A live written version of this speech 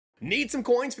Need some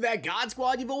coins for that God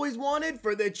Squad you've always wanted?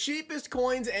 For the cheapest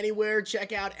coins anywhere,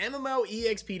 check out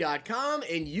MMOEXP.com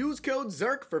and use code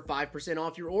ZIRK for 5%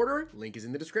 off your order. Link is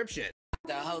in the description.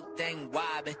 The whole thing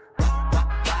wobbin',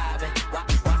 wobbin',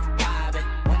 wobbin'.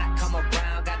 When I come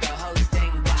around, got the whole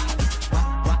thing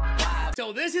wobbin'.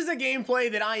 So this is a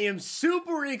gameplay that I am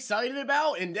super excited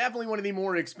about, and definitely one of the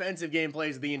more expensive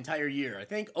gameplays of the entire year. I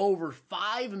think over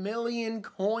 5 million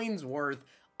coins worth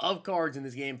of cards in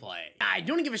this gameplay. I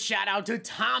do want to give a shout out to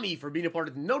Tommy for being a part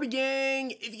of the Noti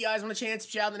Gang. If you guys want a chance to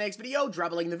shout out in the next video,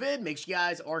 drop a like in the vid. Make sure you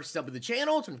guys are subbed to the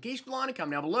channel, turn notification bell on, and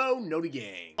comment down below, Noti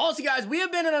Gang. Also guys, we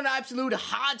have been in an absolute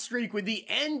hot streak with the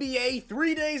NBA,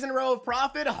 3 days in a row of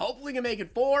profit. Hopefully gonna make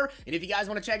it 4. And if you guys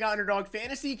want to check out Underdog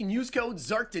Fantasy, you can use code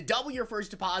ZIRK to double your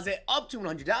first deposit up to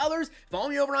 $100. Follow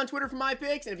me over on Twitter for my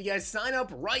picks, and if you guys sign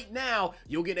up right now,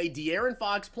 you'll get a De'Aaron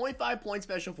Fox 0.5 point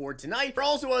special for tonight. There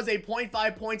also was a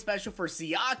 0.5 point special for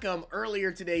Siakam earlier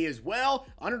today as well.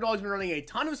 Underdog's been running a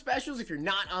ton of specials. If you're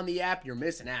not on the app, you're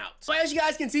missing out. So as you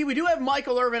guys can see, we do have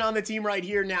Michael Irvin on the team right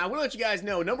here. Now, we'll let you guys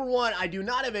know, number one, I do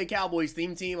not have a Cowboys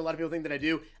theme team. A lot of people think that I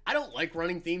do. I don't like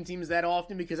running theme teams that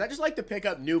often because I just like to pick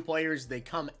up new players as they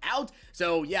come out.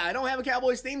 So yeah, I don't have a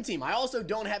Cowboys theme team. I also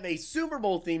don't have a Super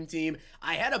Bowl theme team.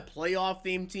 I had a playoff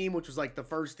theme team, which was like the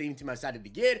first theme team I decided to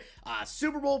get.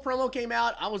 Super Bowl promo came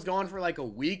out. I was gone for like a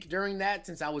week during that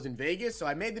since I was in Vegas. So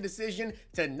I made the decision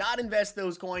to not invest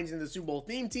those coins in the Super Bowl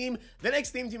theme team. The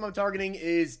next theme team I'm targeting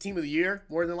is Team of the Year,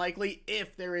 more than likely,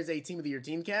 if there is a Team of the Year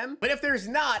team chem. But if there's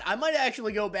not, I might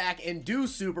actually go back and do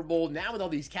Super Bowl now with all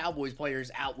these Cowboys players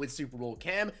out with Super Bowl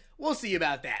chem. We'll see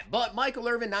about that. But Michael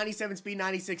Irvin, 97 speed,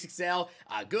 96 excel,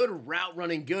 good route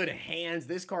running, good hands.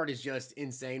 This card is just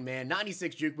insane, man.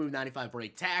 96 juke move, 95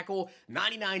 break tackle,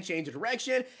 99 change of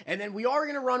direction. And then we are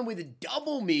going to run with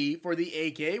double me for the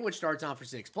AK, which starts on for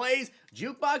 6 plays,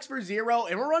 jukebox for 0,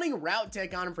 and we're running route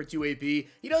tech on him for 2 AP.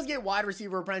 He does get wide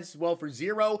receiver apprentice as well for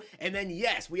 0. And then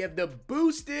yes, we have the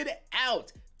boosted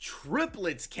out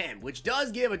Triplets chem, which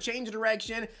does give a change of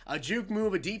direction, a juke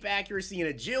move, a deep accuracy, and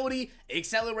agility,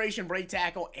 acceleration, break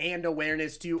tackle, and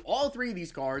awareness to all 3 of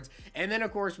these cards. And then,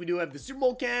 of course, we do have the Super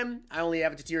Bowl chem. I only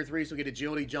have it to tier 3, so we get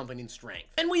agility, jumping, and strength.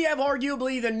 And we have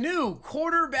arguably the new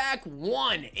quarterback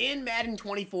 1 in Madden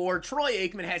 24. Troy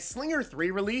Aikman has Slinger 3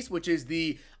 release, which is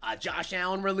the Josh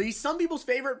Allen release. Some people's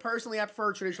favorite. Personally, I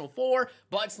prefer traditional 4,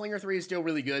 but Slinger 3 is still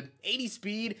really good. 80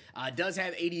 speed, does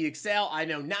have 80 excel. I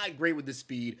know, not great with the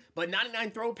speed, but 99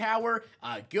 throw power,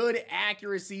 good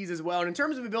accuracies as well. And in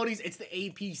terms of abilities, it's the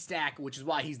AP stack, which is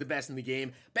why he's the best in the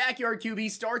game. Backyard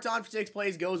QB, starts on for 6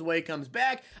 plays, goes away, comes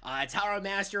back. Tower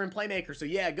Master and Playmaker. So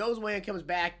yeah, goes away and comes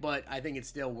back, but I think it's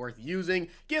still worth using.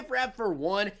 Gift Wrap for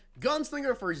 1.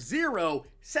 Gunslinger for 0,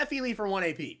 Set Feet Lead for 1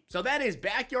 AP. So that is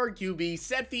Backyard QB,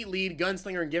 Set Feet Lead,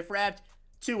 Gunslinger, and Gift Wrapped,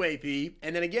 2 AP.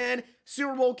 And then again,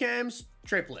 Super Bowl chems,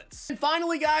 Triplets. And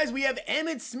finally, guys, we have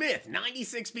Emmitt Smith,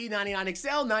 96 speed, 99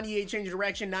 excel, 98 change of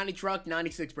direction, 90 truck,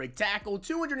 96 break tackle,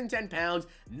 210 pounds,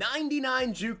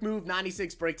 99 juke move,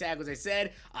 96 break tackle, as I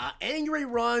said, angry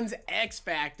runs, X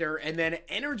factor, and then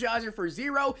Energizer for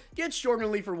 0, gets short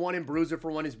and lead for 1, and Bruiser for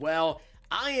 1 as well.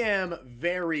 I am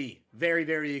very,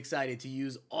 very excited to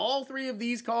use all 3 of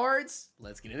these cards.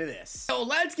 Let's get into this. So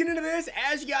let's get into this.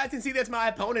 As you guys can see, that's my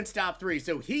opponent's top 3.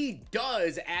 So he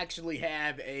does actually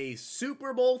have a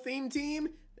Super Bowl themed team.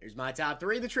 There's my top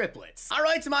 3, the Triplets. All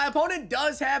right, so my opponent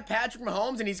does have Patrick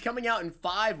Mahomes, and he's coming out in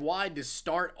 5 wide to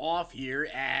start off here,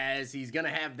 as he's gonna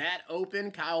have that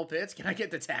open. Kyle Pitts, can I get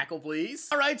the tackle, please?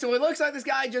 All right, so it looks like this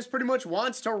guy just pretty much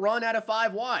wants to run out of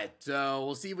 5 wide. So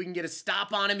we'll see if we can get a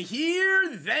stop on him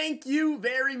here. Thank you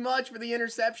very much for the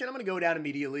interception. I'm gonna go down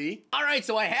immediately. All right,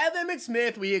 so I have Emmitt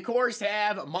Smith. We, of course,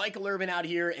 have Michael Irvin out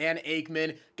here and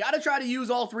Aikman. Gotta try to use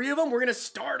all 3 of them. We're gonna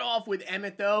start off with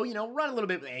Emmitt, though. You know, run a little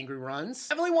bit with angry runs.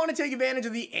 Definitely want to take advantage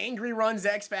of the angry runs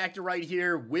X factor right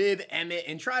here with Emmitt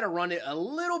and try to run it a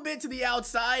little bit to the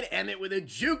outside. Emmitt with a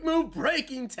juke move,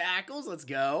 breaking tackles. Let's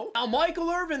go. Now, Michael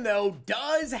Irvin, though,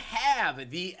 does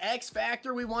have the X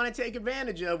factor we want to take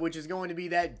advantage of, which is going to be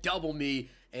that double me.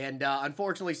 And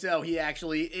unfortunately so, he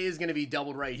actually is going to be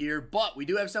doubled right here. But we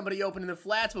do have somebody open in the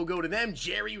flats. We'll go to them.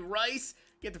 Jerry Rice.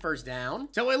 Get the first down.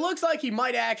 So it looks like he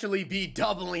might actually be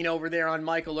doubling over there on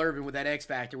Michael Irvin with that X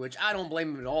factor, which I don't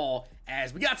blame him at all,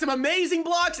 as we got some amazing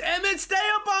blocks. Emmitt, stay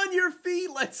up on your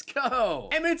feet. Let's go.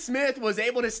 Emmitt Smith was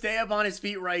able to stay up on his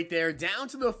feet right there, down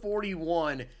to the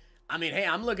 41. I mean, hey,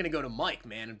 I'm looking to go to Mike,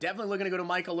 man. I'm definitely looking to go to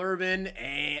Michael Irvin,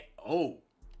 and oh,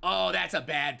 that's a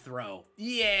bad throw.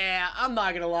 Yeah, I'm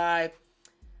not gonna lie.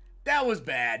 That was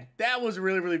bad. That was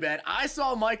really bad. I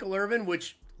saw Michael Irvin,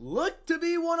 which, looked to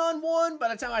be one-on-one. By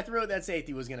the time I threw it, that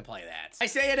safety was going to play that. I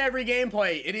say it every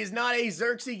gameplay. It is not a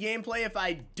Zirksee gameplay if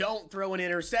I don't throw an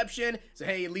interception. So,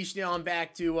 hey, at least, you know, I'm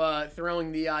back to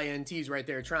throwing the INTs right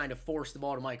there, trying to force the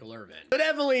ball to Michael Irvin. So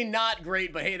definitely not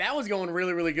great, but hey, that was going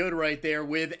really, really good right there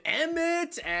with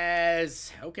Emmitt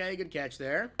as... Okay, good catch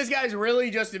there. This guy's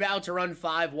really just about to run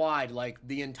 5 wide, like,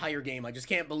 the entire game. I just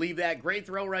can't believe that. Great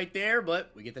throw right there,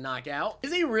 but we get the knockout.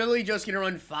 Is he really just going to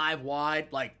run 5 wide,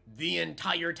 like, the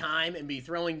entire time and be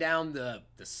throwing down the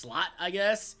slot, I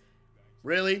guess?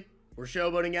 Really? We're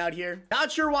showboating out here?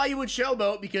 Not sure why you would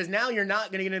showboat, because now you're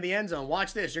not going to get into the end zone.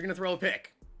 Watch this. You're going to throw a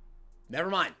pick. Never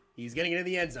mind. He's going to get into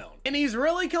the end zone. And he's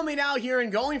really coming out here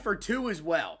and going for 2 as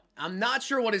well. I'm not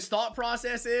sure what his thought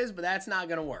process is, but that's not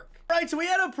going to work. All right, so we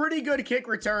had a pretty good kick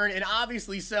return, and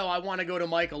obviously so I want to go to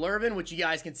Michael Irvin, which you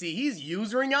guys can see he's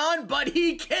usering on, but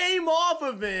he came off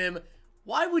of him.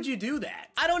 Why would you do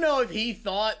that? I don't know if he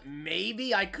thought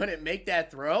maybe I couldn't make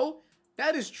that throw.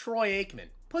 That is Troy Aikman.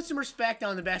 Put some respect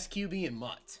on the best QB in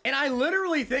MUT. And I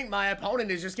literally think my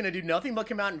opponent is just going to do nothing but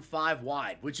come out in 5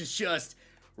 wide, which is just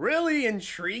really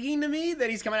intriguing to me that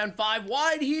he's coming out in 5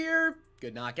 wide here.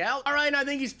 Good knockout. All right, and I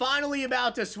think he's finally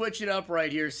about to switch it up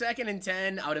right here. 2nd and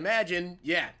 10, I would imagine.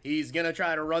 Yeah, he's going to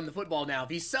try to run the football now. If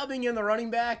he's subbing in the running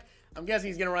back, I'm guessing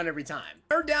he's going to run every time.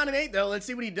 3rd down and 8, though. Let's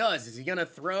see what he does. Is he going to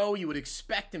throw? You would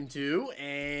expect him to.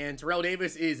 And Terrell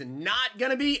Davis is not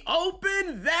going to be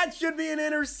open. That should be an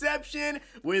interception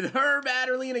with Herb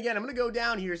Adderley. And again, I'm going to go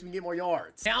down here so we can get more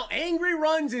yards. Now, Angry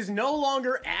Runs is no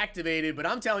longer activated, but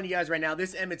I'm telling you guys right now,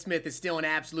 this Emmitt Smith is still an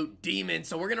absolute demon.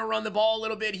 So we're going to run the ball a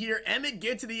little bit here. Emmitt,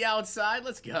 get to the outside.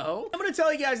 Let's go. I'm going to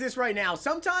tell you guys this right now.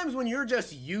 Sometimes when you're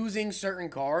just using certain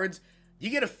cards, you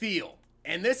get a feel.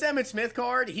 And this Emmitt Smith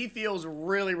card, he feels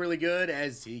really, really good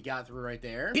as he got through right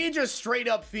there. He just straight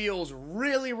up feels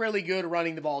really, really good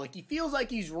running the ball. Like, he feels like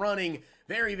he's running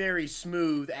very, very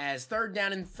smooth as 3rd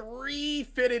down and 3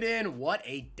 fitted in. What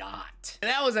a dot. And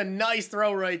that was a nice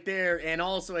throw right there and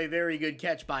also a very good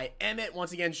catch by Emmitt.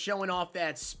 Once again, showing off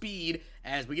that speed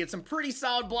as we get some pretty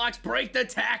solid blocks. Break the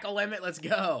tackle, Emmitt. Let's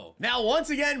go. Now, once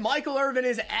again, Michael Irvin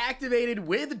is activated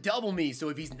with double me. So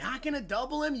if he's not going to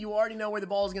double him, you already know where the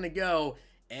ball is going to go.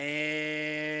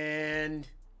 And...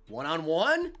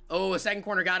 1-on-1. Oh, a second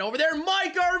corner got over there.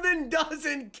 Mike Irvin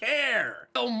doesn't care.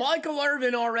 So Michael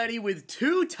Irvin already with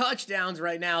 2 touchdowns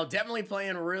right now. Definitely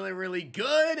playing really, really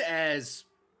good as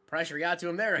pressure got to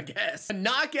him there, I guess. The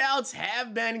knockouts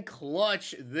have been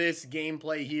clutch this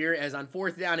gameplay here as on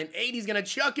 4th down and 8, he's going to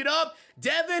chuck it up.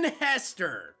 Devin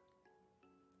Hester.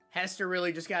 Hester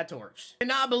really just got torched. I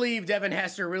cannot believe Devin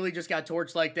Hester really just got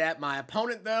torched like that. My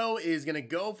opponent, though, is going to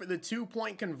go for the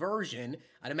 2-point conversion.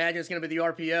 I'd imagine it's going to be the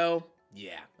RPO.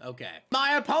 Yeah, okay.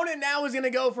 My opponent now is going to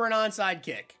go for an onside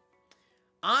kick.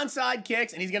 Onside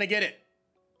kicks, and he's going to get it.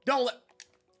 Don't let...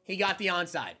 He got the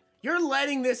onside. You're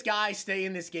letting this guy stay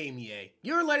in this game, EA.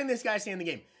 You're letting this guy stay in the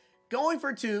game. Going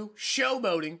for 2,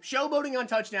 showboating on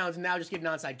touchdowns, and now just getting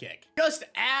an onside kick. Just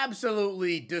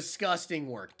absolutely disgusting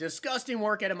work. Disgusting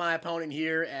work out of my opponent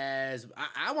here as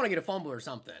I want to get a fumble or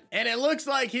something. And it looks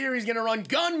like here he's going to run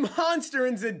Gun Monster,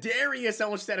 and Zadarius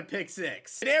almost had a pick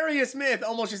 6. Zadarius Smith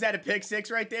almost just had a pick 6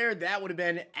 right there. That would have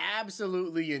been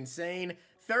absolutely insane.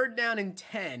 3rd down and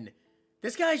 10.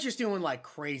 This guy's just doing like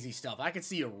crazy stuff. I could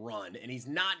see a run, and he's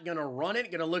not gonna run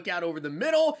it. Gonna look out over the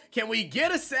middle. Can we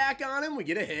get a sack on him? We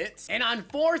get a hit. And on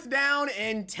 4th down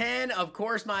and 10, of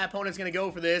course, my opponent's gonna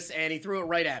go for this, and he threw it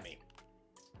right at me.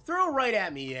 Throw it right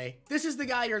at me, EA. This is the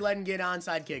guy you're letting get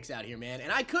onside kicks out here, man.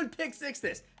 And I could pick 6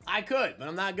 this. I could, but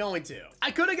I'm not going to. I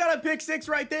could have got a pick 6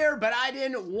 right there, but I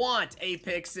didn't want a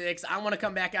pick 6. I want to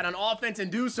come back out on offense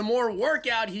and do some more work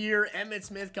out here. Emmitt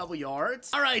Smith, couple yards.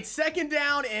 All right, 2nd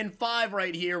down and 5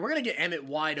 right here. We're going to get Emmitt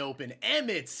wide open.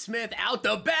 Emmitt Smith out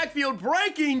the backfield,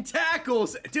 breaking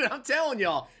tackles. Dude, I'm telling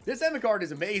y'all, this Emmitt card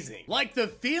is amazing. Like, the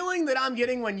feeling that I'm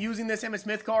getting when using this Emmitt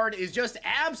Smith card is just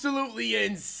absolutely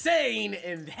insane,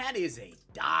 and that is a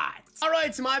dot. All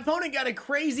right, so my opponent got a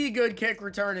crazy good kick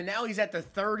return, and now he's at the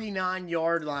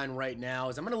 39-yard line right now.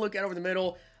 As I'm going to look out over the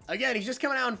middle. Again, he's just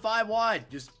coming out in 5 wide.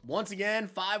 Just once again,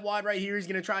 5 wide right here. He's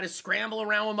going to try to scramble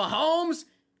around with Mahomes.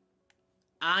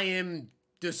 I am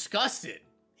disgusted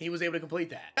he was able to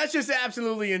complete that. That's just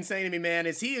absolutely insane to me, man.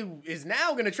 As he is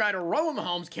now going to try to run with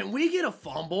Mahomes. Can we get a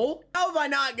fumble? How have I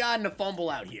not gotten a fumble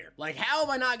out here? Like, how have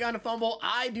I not gotten a fumble?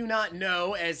 I do not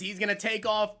know, as he's going to take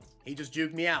off. He just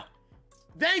juked me out.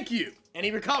 Thank you. And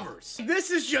he recovers.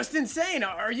 This is just insane.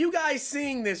 Are you guys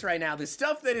seeing this right now? The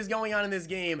stuff that is going on in this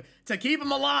game to keep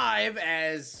him alive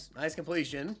as nice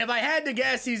completion. If I had to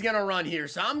guess, he's going to run here.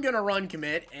 So I'm going to run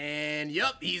commit. And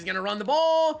yep, he's going to run the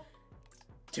ball.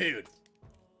 Dude,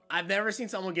 I've never seen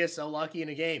someone get so lucky in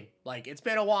a game. Like, it's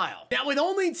been a while. Now, with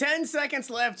only 10 seconds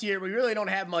left here, we really don't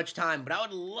have much time, but I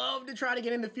would love to try to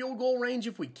get into field goal range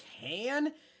if we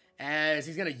can, as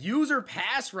he's going to use her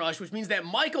pass rush, which means that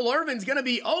Michael Irvin's going to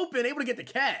be open, able to get the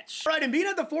catch. All right, and being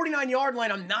at the 49-yard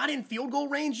line, I'm not in field goal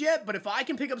range yet, but if I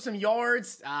can pick up some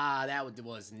yards, that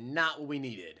was not what we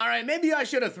needed. All right, maybe I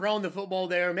should have thrown the football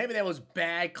there. Maybe that was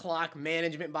bad clock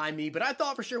management by me, but I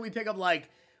thought for sure we'd pick up like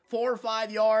 4 or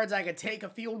 5 yards, I could take a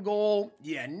field goal.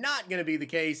 Yeah, not going to be the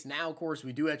case. Now, of course,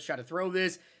 we do have to try to throw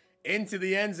this into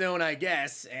the end zone, I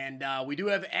guess. And we do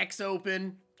have X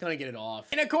open. Gonna get it off.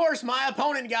 And, of course, my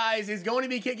opponent, guys, is going to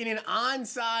be kicking an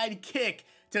onside kick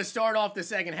to start off the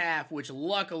second half, which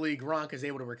luckily Gronk is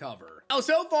able to recover. Now,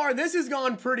 so far, this has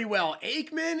gone pretty well.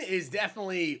 Aikman is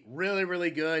definitely really,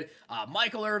 really good.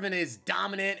 Michael Irvin is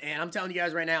dominant. And I'm telling you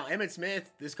guys right now, Emmitt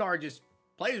Smith, this card just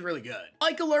plays really good.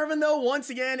 Michael Irvin, though, once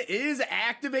again, is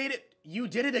activated. You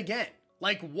did it again.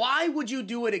 Like, why would you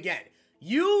do it again?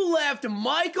 You left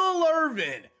Michael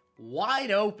Irvin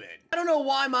wide open. I don't know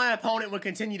why my opponent would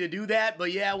continue to do that,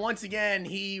 but yeah, once again,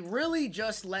 he really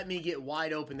just let me get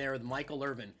wide open there with Michael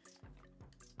Irvin.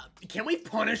 Can we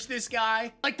punish this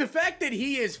guy? Like, the fact that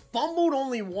he has fumbled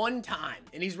only one time,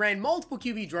 and he's ran multiple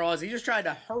QB draws, he just tried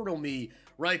to hurdle me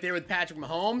right there with Patrick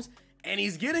Mahomes, and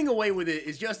he's getting away with it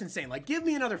is just insane. Like, give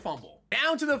me another fumble.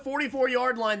 Down to the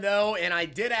 44-yard line, though, and I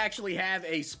did actually have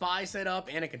a spy set up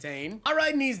and a contain. All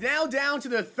right, and he's now down to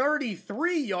the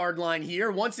 33-yard line here.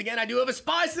 Once again, I do have a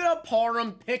spy set up.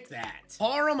 Parham, pick that.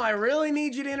 Parham, I really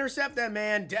need you to intercept that,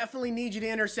 man. Definitely need you to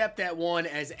intercept that one,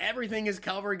 as everything is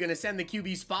covered. Gonna send the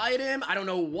QB spy at him. I don't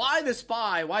know why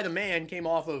the man came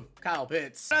off of Kyle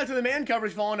Pitts. Shout out to the man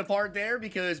coverage falling apart there,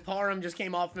 because Parham just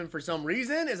came off of him for some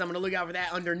reason, as I'm gonna look out for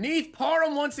that underneath.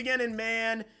 Parham once again, and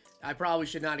man, I probably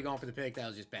should not have gone for the pick. That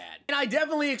was just bad. And I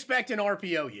definitely expect an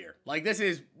RPO here. Like, this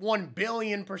is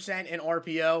 1,000,000,000% an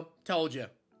RPO. Told you.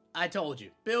 I told you.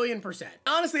 1,000,000,000%.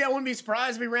 Honestly, I wouldn't be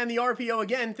surprised if he ran the RPO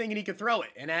again thinking he could throw it.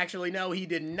 And actually, no, he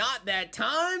did not that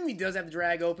time. He does have the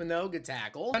drag open, though. Good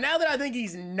tackle. Now that I think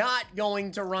he's not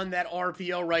going to run that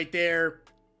RPO right there,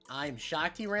 I'm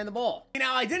shocked he ran the ball.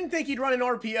 Now, I didn't think he'd run an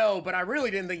RPO, but I really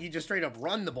didn't think he'd just straight up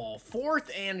run the ball. 4th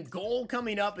and goal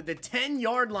coming up at the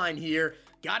 10-yard line here.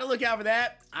 Gotta look out for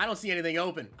that. I don't see anything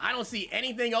open. I don't see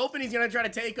anything open. He's gonna try to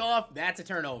take off. That's a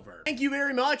turnover. Thank you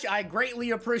very much. I greatly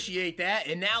appreciate that.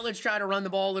 And now let's try to run the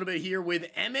ball a little bit here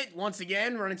with Emmitt. Once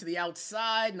again, running to the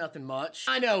outside. Nothing much.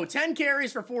 I know, 10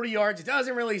 carries for 40 yards. It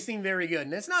doesn't really seem very good.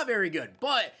 And it's not very good.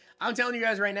 But I'm telling you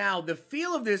guys right now, the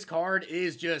feel of this card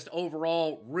is just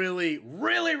overall really,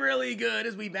 really, really good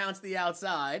as we bounce to the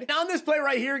outside. Now on this play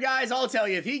right here, guys, I'll tell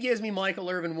you, if he gives me Michael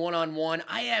Irvin one-on-one,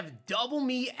 I have double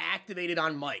me activated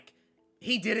on Mike.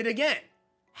 He did it again.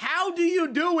 How do you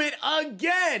do it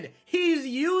again? He's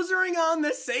usering on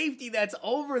the safety that's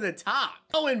over the top.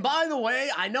 Oh, and by the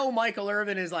way, I know Michael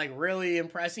Irvin is like really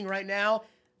impressing right now.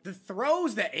 The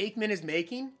throws that Aikman is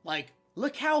making, like,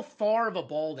 look how far of a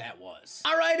ball that was.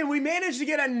 All right, and we managed to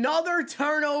get another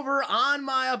turnover on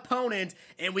my opponent,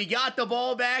 and we got the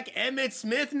ball back. Emmitt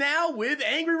Smith now with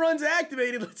angry runs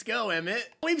activated. Let's go, Emmitt.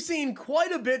 We've seen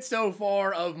quite a bit so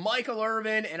far of Michael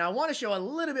Irvin, and I want to show a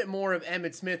little bit more of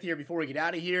Emmitt Smith here before we get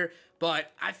out of here.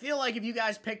 But I feel like if you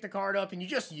guys pick the card up and you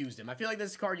just used him, I feel like this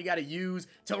is a card you got to use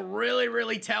to really,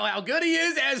 really tell how good he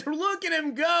is, as look at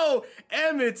him go.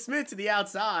 Emmitt Smith to the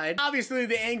outside. Obviously,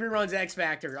 the angry runs X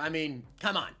factor. I mean,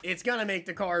 come on. It's going to make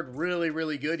the card really,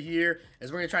 really good here,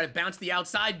 as we're going to try to bounce the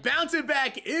outside, bounce it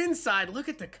back inside. Look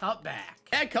at the cutback.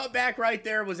 That cutback right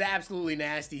there was absolutely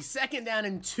nasty. 2nd down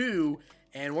and 2,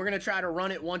 and we're going to try to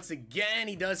run it once again.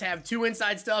 He does have 2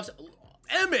 inside stuffs.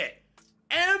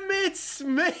 Emmitt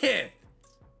Smith.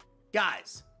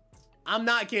 Guys, I'm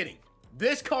not kidding.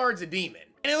 This card's a demon.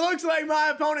 And it looks like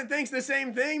my opponent thinks the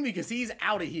same thing, because he's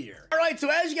out of here. All right, so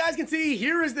as you guys can see,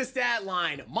 here is the stat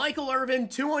line. Michael Irvin,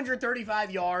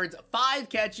 235 yards, 5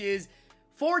 catches,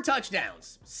 4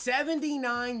 touchdowns.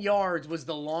 79 yards was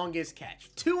the longest catch.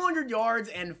 200 yards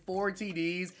and 4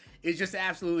 TDs is just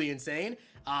absolutely insane.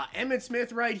 Emmitt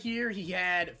Smith right here, he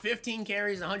had 15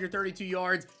 carries, 132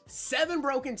 yards, 7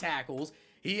 broken tackles.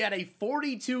 He had a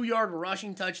 42-yard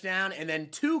rushing touchdown, and then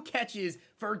 2 catches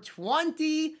for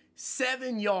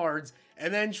 27 yards.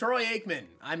 And then Troy Aikman.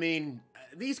 I mean,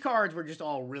 these cards were just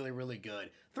all really, really good.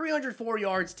 304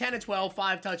 yards, 10 of 12,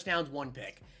 5 touchdowns, 1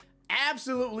 pick.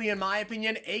 Absolutely, in my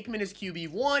opinion, Aikman is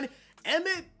QB1.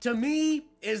 Emmitt, to me,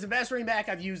 is the best running back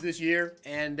I've used this year.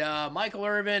 And Michael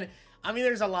Irvin, I mean,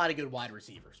 there's a lot of good wide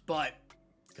receivers, but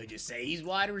could you say he's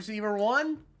wide receiver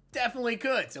 1? definitely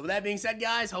could. So with that being said,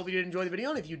 guys, hope you did enjoy the video,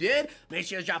 and if you did, make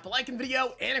sure you drop a like in the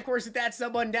video, and of course hit that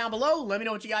sub button down below. Let me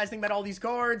know what you guys think about all these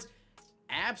cards.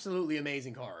 Absolutely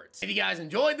amazing cards. If you guys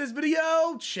enjoyed this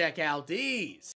video, check out these.